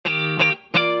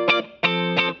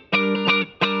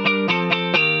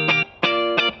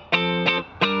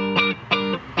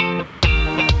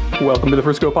Welcome to the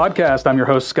Frisco Podcast. I'm your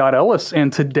host, Scott Ellis,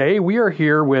 and today we are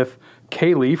here with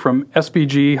Kaylee from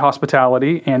SBG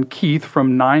Hospitality and Keith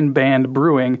from Nine Band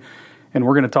Brewing, and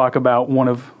we're going to talk about one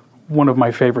of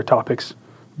my favorite topics,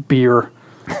 beer.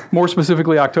 More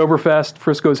specifically, Oktoberfest.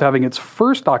 Frisco is having its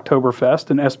first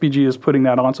Oktoberfest, and SBG is putting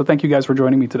that on, so thank you guys for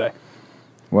joining me today.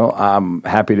 Well, I'm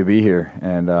happy to be here,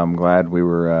 and I'm glad we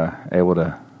were able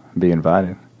to be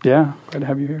invited. Yeah, glad to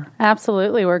have you here.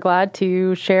 Absolutely. We're glad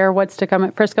to share what's to come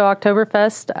at Frisco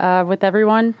Oktoberfest with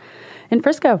everyone in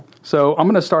Frisco. So I'm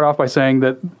going to start off by saying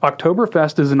that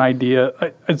Oktoberfest is an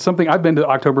idea. It's something I've been to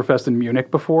Oktoberfest in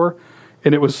Munich before,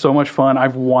 and it was so much fun.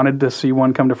 I've wanted to see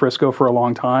one come to Frisco for a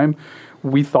long time.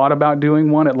 We thought about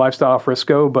doing one at Lifestyle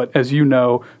Frisco, but as you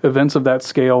know, events of that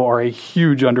scale are a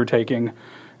huge undertaking,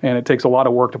 and it takes a lot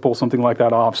of work to pull something like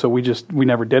that off. So we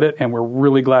never did it, and we're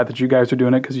really glad that you guys are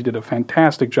doing it because you did a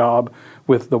fantastic job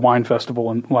with the wine festival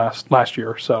in last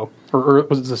year. So, or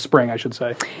was it the spring, I should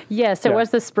say? Yes, it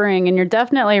was the spring, and you're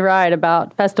definitely right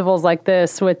about festivals like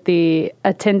this with the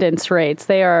attendance rates.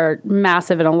 They are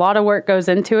massive, and a lot of work goes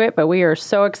into it, but we are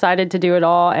so excited to do it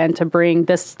all and to bring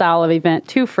this style of event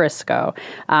to Frisco,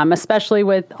 especially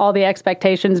with all the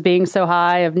expectations being so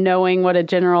high of knowing what a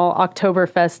general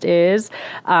Oktoberfest is.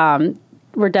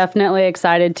 We're definitely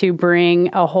excited to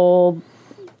bring a whole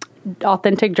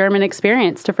authentic German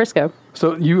experience to Frisco.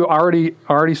 So you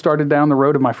already started down the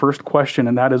road of my first question,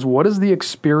 and that is, what is the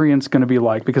experience going to be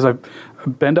like? Because I've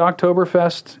been to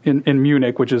Oktoberfest in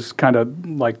Munich, which is kind of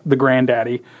like the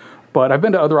granddaddy, but I've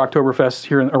been to other Oktoberfests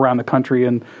here around the country,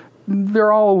 and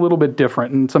they're all a little bit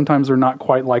different, and sometimes they're not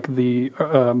quite like the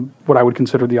what I would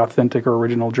consider the authentic or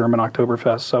original German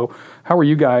Oktoberfest. So how are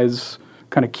you guys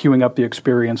kind of queuing up the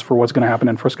experience for what's going to happen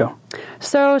in Frisco?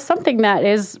 So something that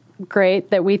is great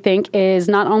that we think is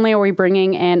not only are we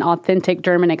bringing an authentic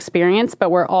German experience, but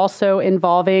we're also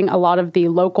involving a lot of the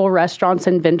local restaurants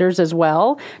and vendors as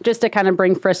well, just to kind of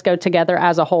bring Frisco together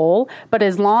as a whole. But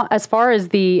as far as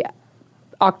the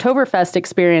Oktoberfest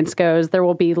experience goes, there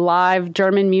will be live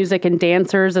German music and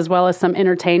dancers, as well as some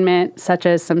entertainment, such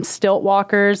as some stilt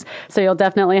walkers. So you'll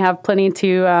definitely have plenty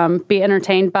to be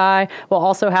entertained by. We'll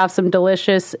also have some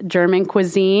delicious German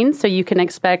cuisine, so you can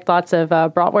expect lots of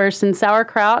bratwurst and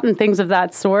sauerkraut and things of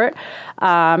that sort.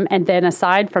 And then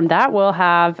aside from that, we'll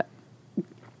have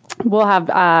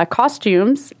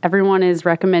costumes. Everyone is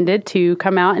recommended to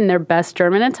come out in their best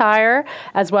German attire,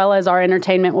 as well as our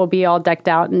entertainment will be all decked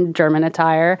out in German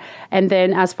attire. And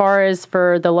then as far as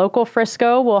for the local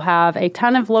Frisco, we'll have a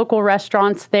ton of local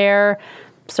restaurants there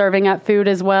serving up food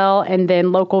as well, and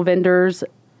then local vendors,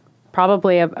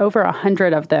 probably over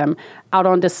 100 of them, out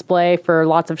on display for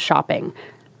lots of shopping.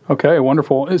 Okay,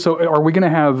 wonderful. So are we going to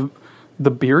have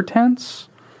the beer tents?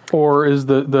 Or is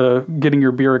the getting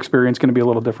your beer experience going to be a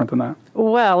little different than that?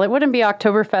 Well, it wouldn't be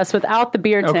Oktoberfest without the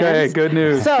beer tents. Okay, good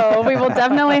news. So we will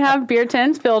definitely have beer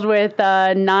tents filled with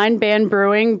Nine Band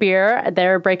Brewing beer.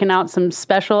 They're breaking out some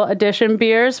special edition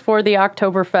beers for the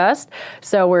Oktoberfest.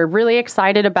 So we're really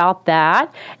excited about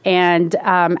that. And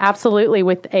absolutely,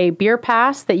 with a beer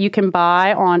pass that you can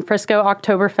buy on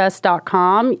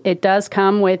FriscoOktoberfest.com, it does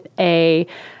come with a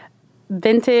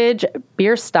vintage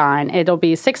beer stein. It'll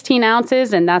be 16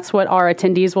 ounces, and that's what our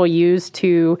attendees will use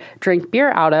to drink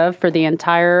beer out of for the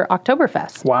entire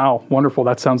Oktoberfest. Wow, wonderful.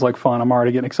 That sounds like fun. I'm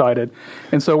already getting excited.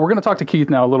 And so we're going to talk to Keith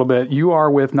now a little bit. You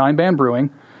are with Nine Band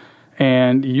Brewing,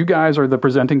 and you guys are the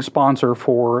presenting sponsor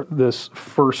for this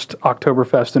first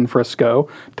Oktoberfest in Frisco.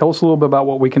 Tell us a little bit about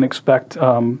what we can expect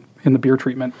in the beer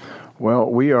treatment. Well,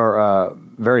 we are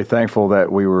very thankful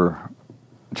that we were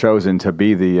chosen to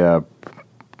be the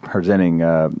presenting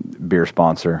beer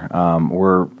sponsor.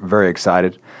 We're very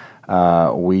excited.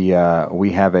 We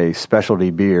have a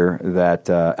specialty beer that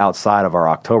outside of our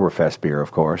Oktoberfest beer,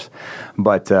 of course,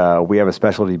 but we have a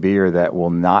specialty beer that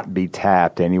will not be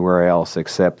tapped anywhere else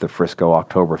except the Frisco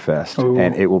Oktoberfest. Ooh.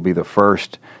 And it will be the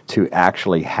first to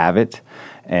actually have it,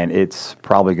 and it's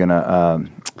probably going to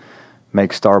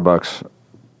make Starbucks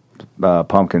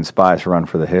pumpkin spice run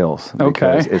for the hills.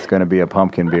 Because it's going to be a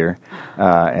pumpkin beer,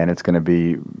 and it's going to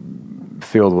be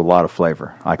filled with a lot of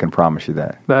flavor. I can promise you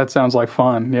that. That sounds like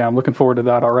fun. Yeah, I'm looking forward to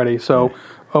that already. So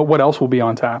what else will be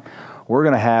on tap? We're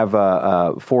going to have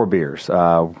 4 beers.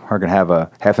 We're going to have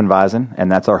a Hefeweizen,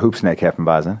 and that's our Hoopsnake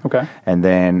Hefeweizen. Okay. And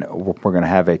then we're going to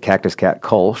have a Cactus Cat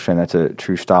Kolsch, and that's a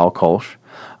true style Kolsch.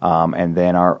 And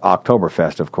then our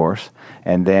Oktoberfest, of course.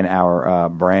 And then our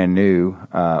brand new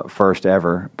first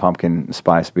ever pumpkin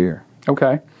spice beer.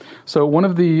 Okay. So one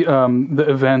of the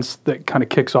events that kind of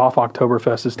kicks off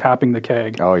Oktoberfest is Tapping the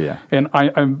Keg. Oh, yeah. And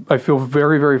I feel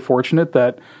very, very fortunate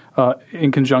that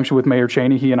in conjunction with Mayor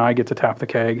Cheney, he and I get to tap the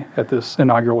keg at this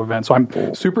inaugural event. So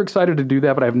I'm super excited to do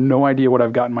that, but I have no idea what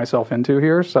I've gotten myself into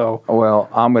here. So, well,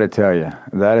 I'm going to tell you,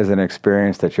 that is an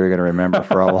experience that you're going to remember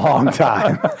for a long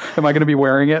time. Am I going to be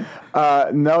wearing it?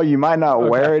 No, you might not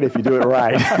wear it if you do it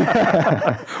right.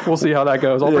 We'll see how that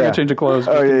goes. I'll bring a change of clothes.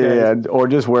 Oh, yeah. Or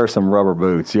just wear some rubber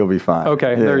boots. You'll be fine.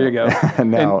 Okay, there you go.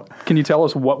 Now, can you tell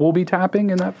us what we'll be tapping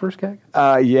in that first keg?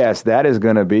 Yes, that is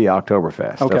going to be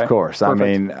Oktoberfest, of course. Perfect. I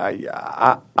mean,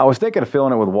 I was thinking of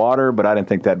filling it with water, but I didn't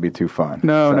think that'd be too fun.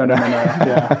 No.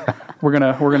 Yeah, we're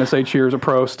gonna say cheers, a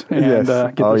Prost, and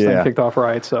get this thing kicked off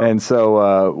right. So, and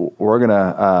so we're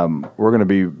gonna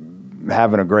be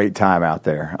having a great time out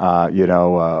there.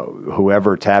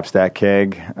 Whoever taps that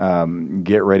keg,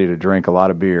 get ready to drink a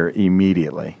lot of beer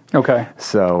immediately. Okay.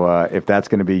 So if that's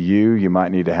going to be you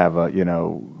might need to have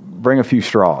bring a few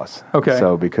straws. Okay.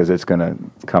 So because it's going to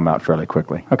come out fairly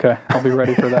quickly. Okay, I'll be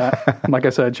ready for that. Like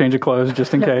I said, change of clothes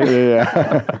just in case.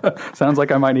 Yeah. Sounds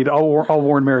like I might need. I'll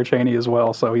warn Mayor Cheney as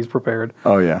well, so he's prepared.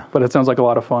 Oh yeah. But it sounds like a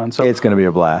lot of fun. So it's going to be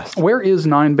a blast. Where is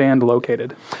Nine Band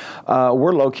located?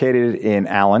 We're located in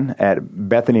Allen at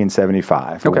Bethany and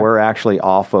 75. Okay. We're actually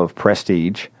off of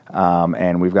Prestige.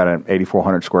 And we've got an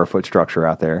 8,400 square foot structure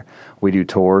out there. We do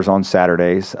tours on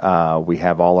Saturdays. We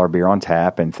have all our beer on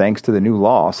tap. And thanks to the new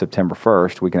law, September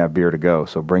 1st, we can have beer to go.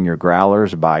 So bring your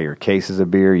growlers, buy your cases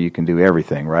of beer. You can do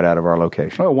everything right out of our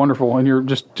location. Oh, wonderful. And you're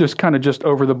just kind of just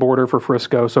over the border for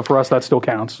Frisco. So for us, that still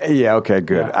counts. Yeah, okay,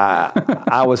 good. Yeah.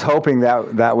 I was hoping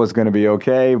that was going to be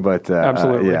okay. But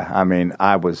absolutely. I mean,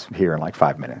 I was here in like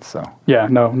 5 minutes. So yeah,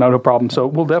 no problem. So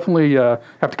we'll definitely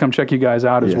have to come check you guys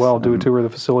out as well, do a tour of the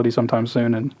facility sometime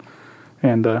soon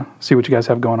and see what you guys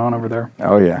have going on over there.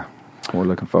 Oh yeah, we're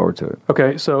looking forward to it.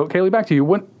 Okay, so Kaylee, back to you.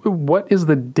 What is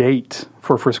the date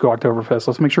for Frisco Oktoberfest?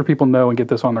 Let's make sure people know and get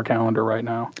this on their calendar right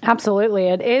now. Absolutely.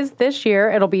 It is this year.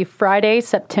 It'll be Friday,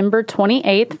 September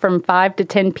 28th from 5 to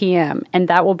 10 p.m., and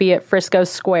that will be at Frisco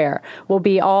Square. We'll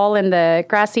be all in the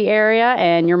grassy area,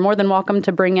 and you're more than welcome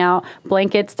to bring out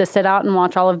blankets to sit out and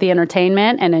watch all of the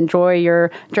entertainment and enjoy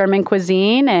your German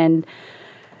cuisine and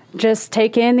just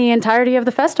take in the entirety of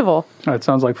the festival. It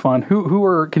sounds like fun.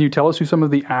 Can you tell us who some of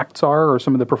the acts are or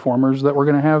some of the performers that we're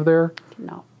going to have there?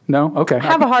 No? Okay. I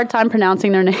have a hard time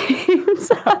pronouncing their names.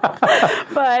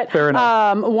 But fair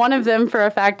enough. One of them, for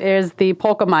a fact, is the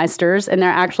Polka Meisters, and they're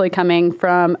actually coming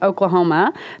from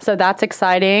Oklahoma. So that's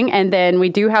exciting. And then we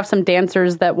do have some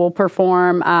dancers that will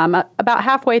perform about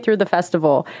halfway through the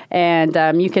festival. And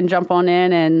you can jump on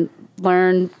in and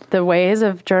learn the ways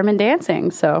of German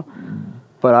dancing. So...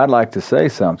 But I'd like to say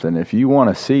something. If you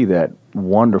want to see that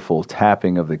wonderful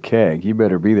tapping of the keg, you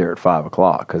better be there at 5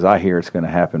 o'clock, because I hear it's going to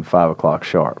happen 5 o'clock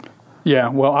sharp. Yeah,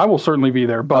 well, I will certainly be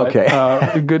there. But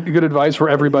okay. Good advice for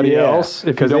everybody else.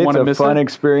 If you don't want to miss it. It's a fun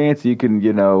experience. You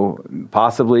can,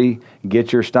 possibly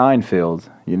get your Stein filled.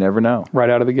 You never know. Right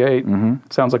out of the gate. Mm-hmm.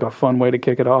 Sounds like a fun way to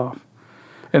kick it off.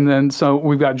 And then, so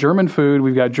we've got German food,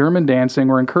 we've got German dancing.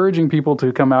 We're encouraging people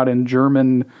to come out in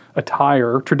German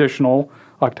attire, traditional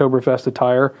Oktoberfest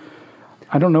attire.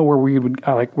 I don't know where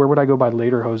where would I go buy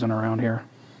lederhosen around here?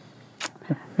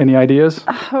 Any ideas?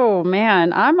 Oh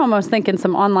man, I'm almost thinking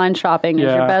some online shopping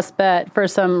is your best bet for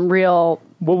some real.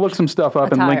 We'll look some stuff up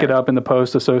attire. And link it up in the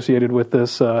post associated with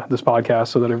this podcast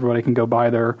so that everybody can go buy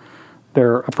their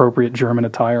appropriate German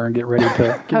attire and get ready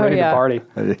to to party.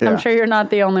 Yeah. I'm sure you're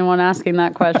not the only one asking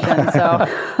that question.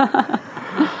 So.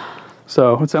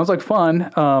 So it sounds like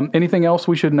fun. Anything else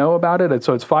we should know about it?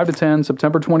 So it's 5 to 10,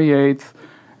 September 28th.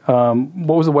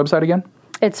 What was the website again?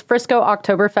 It's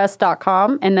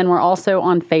FriscoOktoberfest.com, and then we're also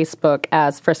on Facebook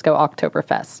as Frisco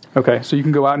Oktoberfest. Okay, so you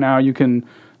can go out now. You can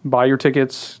buy your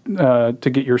tickets to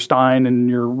get your Stein and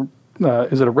your...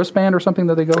 is it a wristband or something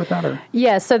that they go with that? Or?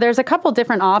 Yes, so there's a couple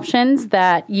different options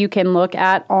that you can look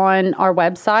at on our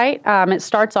website. It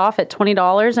starts off at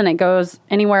 $20 and it goes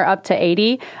anywhere up to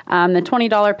 $80. The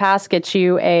 $20 pass gets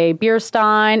you a beer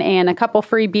stein and a couple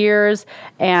free beers,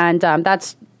 and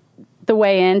that's the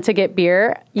way in to get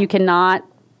beer. You cannot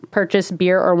purchase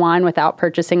beer or wine without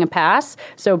purchasing a pass.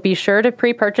 So be sure to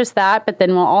pre-purchase that, but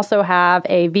then we'll also have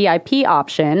a VIP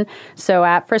option. So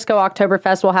at Frisco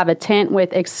Oktoberfest, we'll have a tent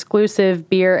with exclusive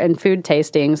beer and food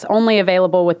tastings, only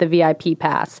available with the VIP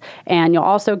pass. And you'll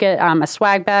also get a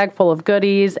swag bag full of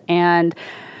goodies and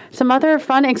some other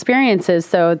fun experiences.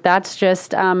 So that's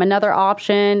just another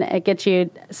option. It gets you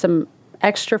some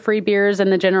extra free beers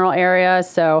in the general area.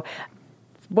 So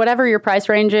whatever your price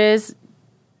range is,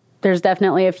 there's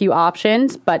definitely a few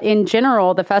options, but in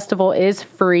general, the festival is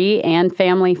free and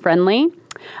family friendly.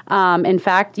 In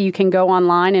fact, you can go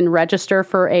online and register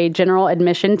for a general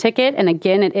admission ticket. And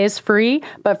again, it is free.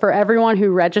 But for everyone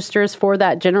who registers for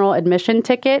that general admission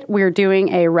ticket, we're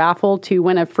doing a raffle to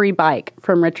win a free bike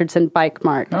from Richardson Bike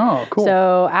Mart. Oh, cool.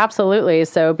 So absolutely.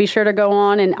 So be sure to go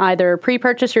on and either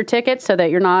pre-purchase your ticket so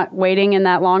that you're not waiting in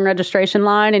that long registration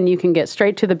line and you can get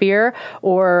straight to the beer,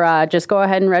 or just go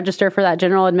ahead and register for that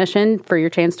general admission for your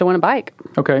chance to win a bike.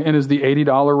 Okay, and is the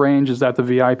 $80 range, is that the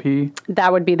VIP?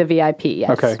 That would be the VIP, yes.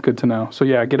 Okay, good to know. So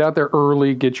yeah, get out there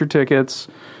early, get your tickets.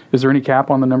 Is there any cap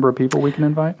on the number of people we can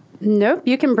invite? Nope.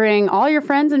 You can bring all your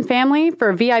friends and family.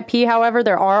 For VIP, however,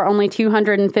 there are only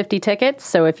 250 tickets.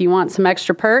 So if you want some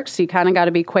extra perks, you kind of got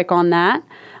to be quick on that.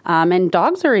 And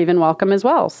dogs are even welcome as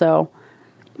well. So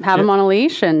have them on a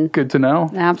leash. And good to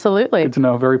know. Absolutely. Good to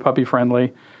know. Very puppy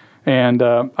friendly. And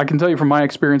I can tell you from my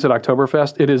experience at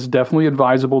Oktoberfest, it is definitely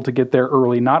advisable to get there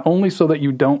early, not only so that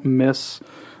you don't miss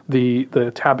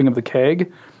the tapping of the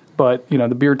keg, but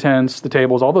the beer tents, the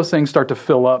tables, all those things start to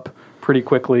fill up pretty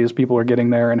quickly as people are getting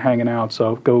there and hanging out.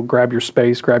 So go grab your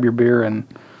space, grab your beer, and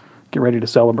get ready to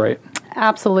celebrate.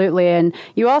 Absolutely. And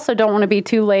you also don't want to be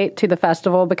too late to the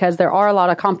festival because there are a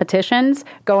lot of competitions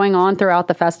going on throughout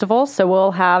the festival. So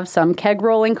we'll have some keg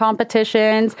rolling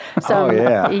competitions. Oh,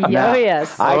 yeah.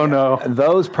 Yes. No.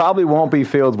 Those probably won't be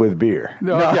filled with beer.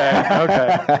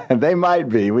 Okay. They might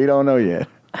be. We don't know yet.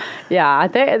 Yeah, I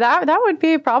think that would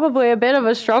be probably a bit of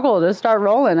a struggle to start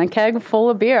rolling a keg full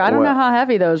of beer. I don't know how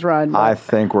heavy those run. I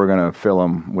think we're going to fill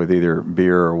them with either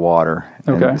beer or water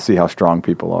and see how strong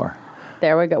people are.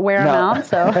 There we go. Wear them out,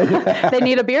 so they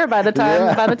need a beer by the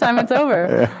time it's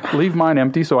over. Yeah. Leave mine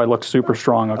empty so I look super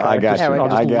strong. Okay, I got you. I'll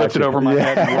just lift it over my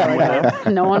head. And run with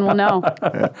it. No one will know.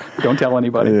 Don't tell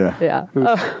anybody. Yeah.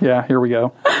 Yeah, here we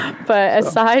go. But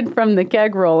aside from the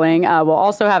keg rolling, we'll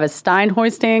also have a stein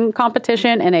hoisting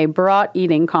competition and a brat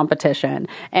eating competition.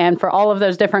 And for all of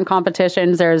those different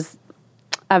competitions, there's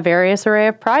a various array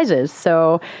of prizes.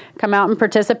 So come out and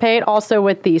participate. Also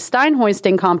with the stein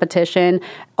hoisting competition,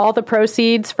 all the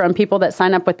proceeds from people that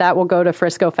sign up with that will go to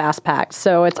Frisco Fast Packs.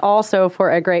 So it's also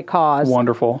for a great cause.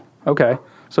 Wonderful. Okay.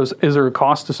 So is there a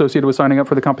cost associated with signing up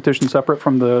for the competition separate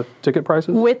from the ticket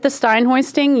prices? With the stein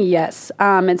hoisting, yes.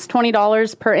 It's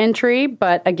 $20 per entry,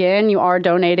 but again, you are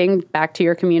donating back to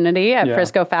your community at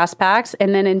Frisco Fast Packs.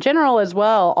 And then in general as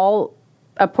well,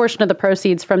 a portion of the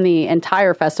proceeds from the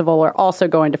entire festival are also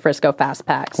going to Frisco Fast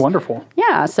Packs. Wonderful.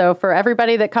 Yeah, so for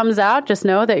everybody that comes out, just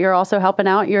know that you're also helping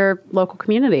out your local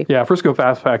community. Yeah, Frisco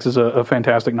Fast Packs is a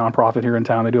fantastic nonprofit here in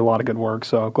town. They do a lot of good work,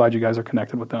 so glad you guys are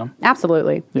connected with them.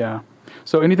 Absolutely. Yeah.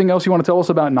 So anything else you want to tell us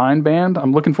about Nine Band?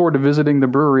 I'm looking forward to visiting the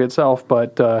brewery itself,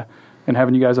 but and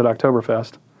having you guys at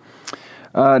Oktoberfest.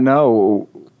 No,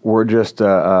 we're just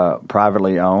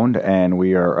privately owned, and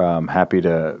we are happy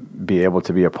to be able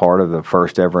to be a part of the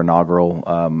first ever inaugural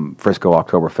Frisco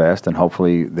Oktoberfest, and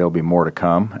hopefully there'll be more to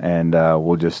come, and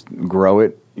we'll just grow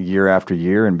it year after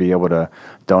year and be able to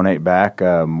donate back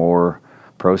more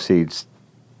proceeds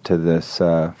to this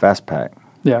Fast Pack.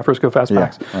 Yeah, Frisco Fast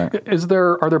Packs. Right.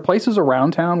 Are there places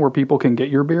around town where people can get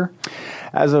your beer?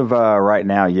 As of right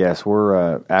now, yes.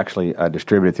 We're actually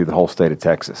distributed through the whole state of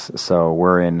Texas. So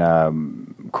we're in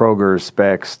Kroger's,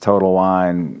 Specs, Total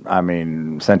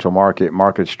Wine, Central Market,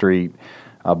 Market Street,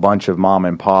 a bunch of mom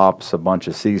and pops, a bunch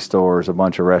of C-stores, a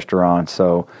bunch of restaurants.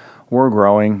 So we're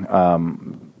growing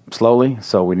slowly,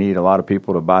 so we need a lot of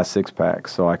people to buy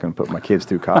six-packs so I can put my kids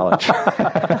through college.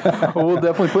 Well, we'll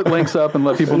definitely put links up and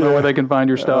let people know where they can find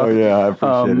your stuff. Oh, yeah, I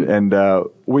appreciate it. And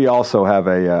we also have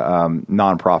a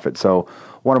nonprofit. So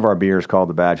one of our beers called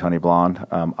the Badge Honey Blonde.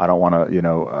 I don't want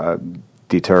to,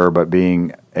 deter, but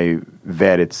being a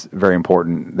vet, it's very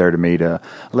important there to me to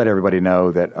let everybody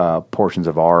know that portions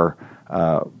of our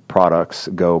products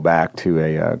go back to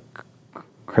a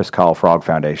Chris Kyle Frog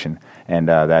Foundation, and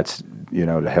that's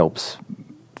that helps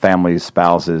families,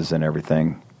 spouses, and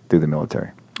everything through the military.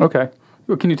 Okay.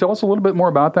 Well, can you tell us a little bit more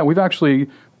about that? We've actually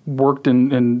worked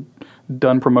and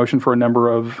done promotion for a number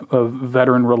of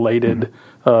veteran-related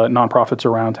nonprofits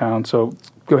around town. So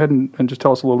go ahead and just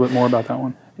tell us a little bit more about that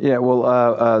one. Yeah,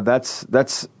 well,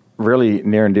 that's really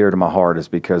near and dear to my heart, is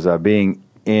because being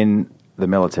in the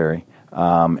military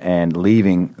and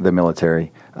leaving the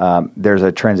military, there's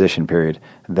a transition period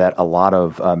that a lot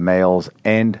of males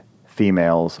and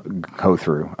females go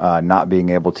through, not being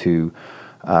able to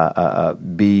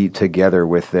be together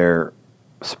with their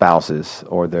spouses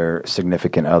or their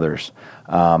significant others.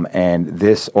 And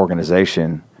this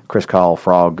organization, Chris Kyle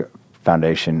Frog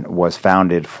Foundation, was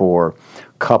founded for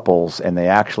couples, and they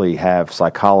actually have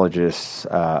psychologists,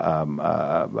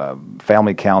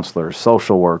 family counselors,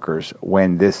 social workers.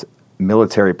 When this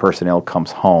military personnel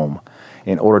comes home,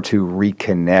 in order to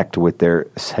reconnect with their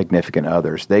significant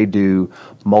others. They do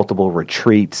multiple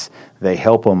retreats. They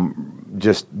help them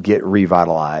just get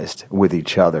revitalized with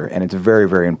each other. And it's very,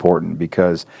 very important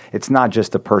because it's not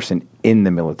just the person in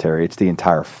the military, it's the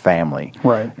entire family.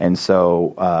 Right. And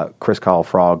so Chris Kyle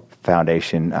Frog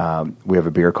Foundation, we have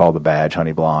a beer called The Badge,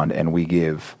 Honey Blonde, and we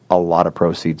give a lot of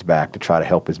proceeds back to try to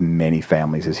help as many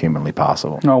families as humanly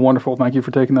possible. Oh, wonderful. Thank you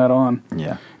for taking that on.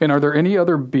 Yeah. And are there any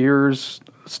other beers,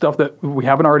 stuff that we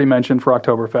haven't already mentioned for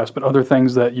Oktoberfest, but other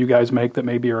things that you guys make that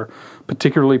maybe are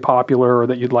particularly popular or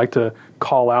that you'd like to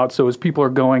call out? So as people are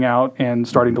going out and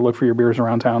starting to look for your beers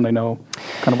around town, they know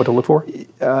kind of what to look for?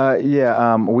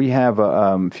 We have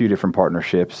a few different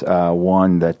partnerships.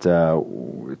 One that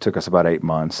took us about 8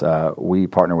 months. We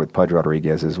partner with Pudge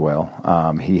Rodriguez as well.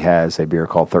 He has a beer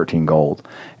called 13 Gold,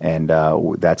 and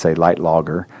that's a light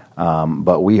lager.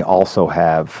 But we also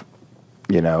have,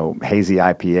 hazy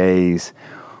IPAs.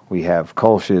 We have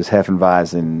Kolsch's,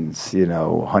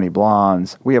 Hefeweizens, Honey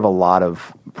Blondes. We have a lot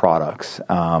of products.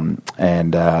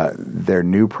 And their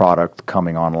new product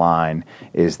coming online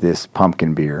is this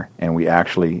pumpkin beer. And we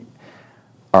actually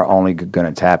are only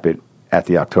going to tap it at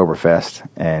the Oktoberfest.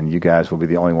 And you guys will be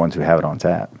the only ones who have it on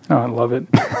tap. Oh, I love it.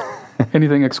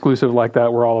 Anything exclusive like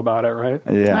that, we're all about it, right?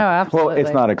 Yeah. Oh, absolutely. Well,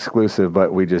 it's not exclusive,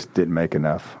 but we just didn't make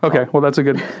enough. Okay, well, that's a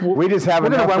good... We just have We're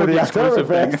going to enough run for with the the exclusive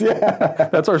Oktoberfest. thing. Yeah.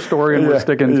 That's our story, and we're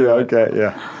sticking to it. Okay,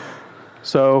 yeah.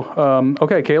 So,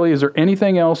 okay, Kaylee, is there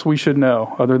anything else we should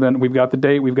know other than we've got the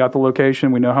date, we've got the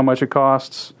location, we know how much it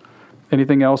costs?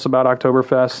 Anything else about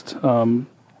Oktoberfest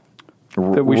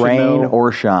that we should know? Rain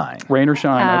or shine. Rain or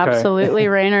shine, okay. Absolutely,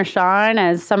 rain or shine.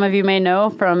 As some of you may know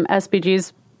from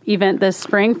SBG's event this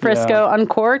spring, Frisco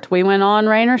Uncorked, we went on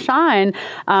rain or shine.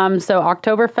 So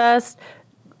Oktoberfest,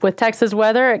 with Texas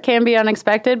weather, it can be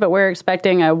unexpected, but we're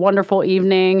expecting a wonderful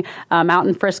evening out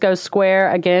in Frisco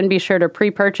Square. Again, be sure to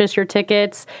pre-purchase your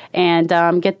tickets and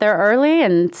get there early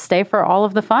and stay for all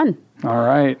of the fun. All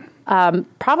right.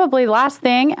 Probably last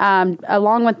thing,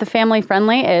 along with the family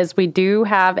friendly, is we do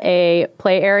have a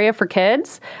play area for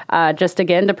kids. Just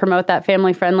again to promote that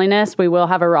family friendliness, we will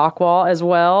have a rock wall as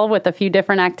well with a few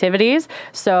different activities.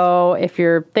 So if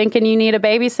you're thinking you need a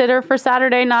babysitter for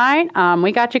Saturday night,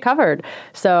 we got you covered.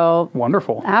 So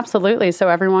Wonderful. Absolutely. So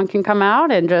everyone can come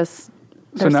out and just.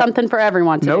 There's something for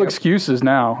everyone to do. No excuses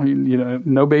now.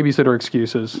 No babysitter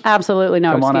excuses. Absolutely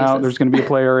no excuses. Come on out. There's going to be a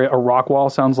play area. A rock wall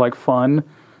sounds like fun,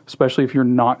 especially if you're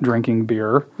not drinking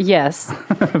beer. Yes.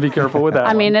 Be careful with that.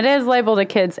 I mean, it is labeled a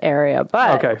kids area,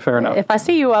 but okay, fair enough. If I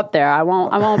see you up there, I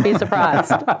won't be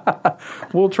surprised.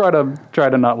 We'll try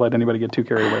to not let anybody get too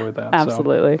carried away with that.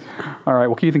 Absolutely. So. All right.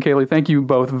 Well, Keith and Kaylee, thank you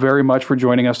both very much for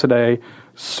joining us today.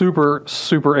 Super,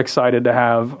 super excited to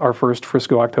have our first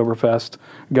Frisco Oktoberfest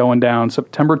going down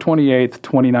September 28th,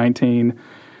 2019.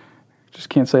 Just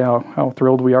can't say how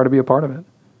thrilled we are to be a part of it.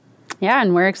 Yeah,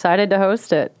 and we're excited to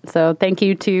host it. So thank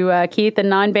you to Keith and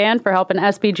Nine Band for helping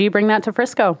SBG bring that to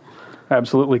Frisco.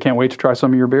 Absolutely. Can't wait to try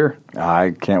some of your beer.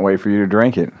 I can't wait for you to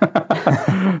drink it.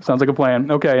 Sounds like a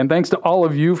plan. Okay, and thanks to all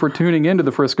of you for tuning into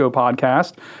the Frisco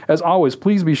podcast. As always,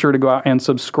 please be sure to go out and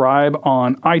subscribe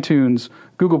on iTunes,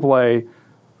 Google Play,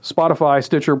 Spotify,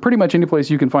 Stitcher, pretty much any place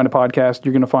you can find a podcast,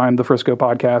 you're going to find the Frisco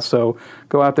podcast. So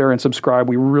go out there and subscribe.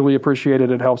 We really appreciate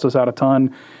it. It helps us out a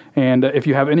ton. And if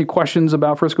you have any questions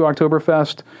about Frisco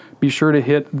Oktoberfest, be sure to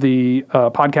hit the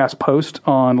podcast post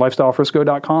on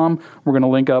lifestylefrisco.com. We're going to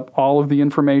link up all of the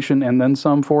information and then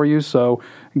some for you. So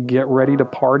get ready to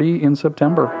party in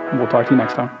September. We'll talk to you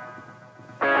next time.